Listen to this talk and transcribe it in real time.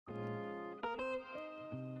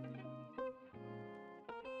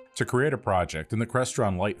To create a project in the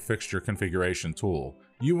Crestron Light Fixture Configuration tool,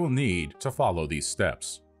 you will need to follow these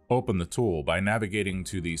steps. Open the tool by navigating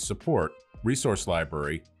to the Support, Resource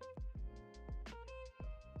Library,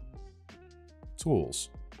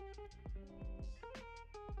 Tools.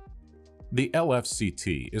 The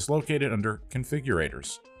LFCT is located under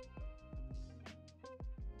Configurators.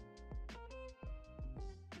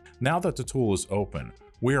 Now that the tool is open,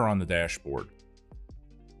 we are on the dashboard.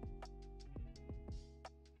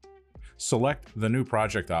 Select the New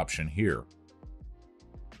Project option here.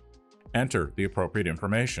 Enter the appropriate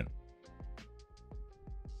information.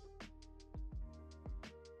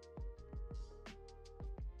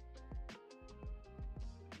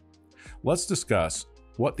 Let's discuss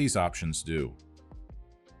what these options do.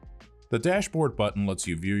 The Dashboard button lets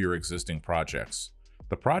you view your existing projects.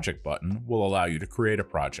 The Project button will allow you to create a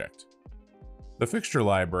project. The Fixture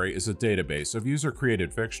Library is a database of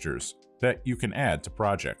user-created fixtures that you can add to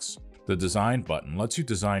projects. The Design button lets you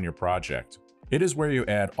design your project. It is where you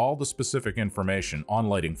add all the specific information on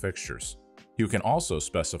lighting fixtures. You can also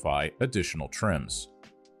specify additional trims.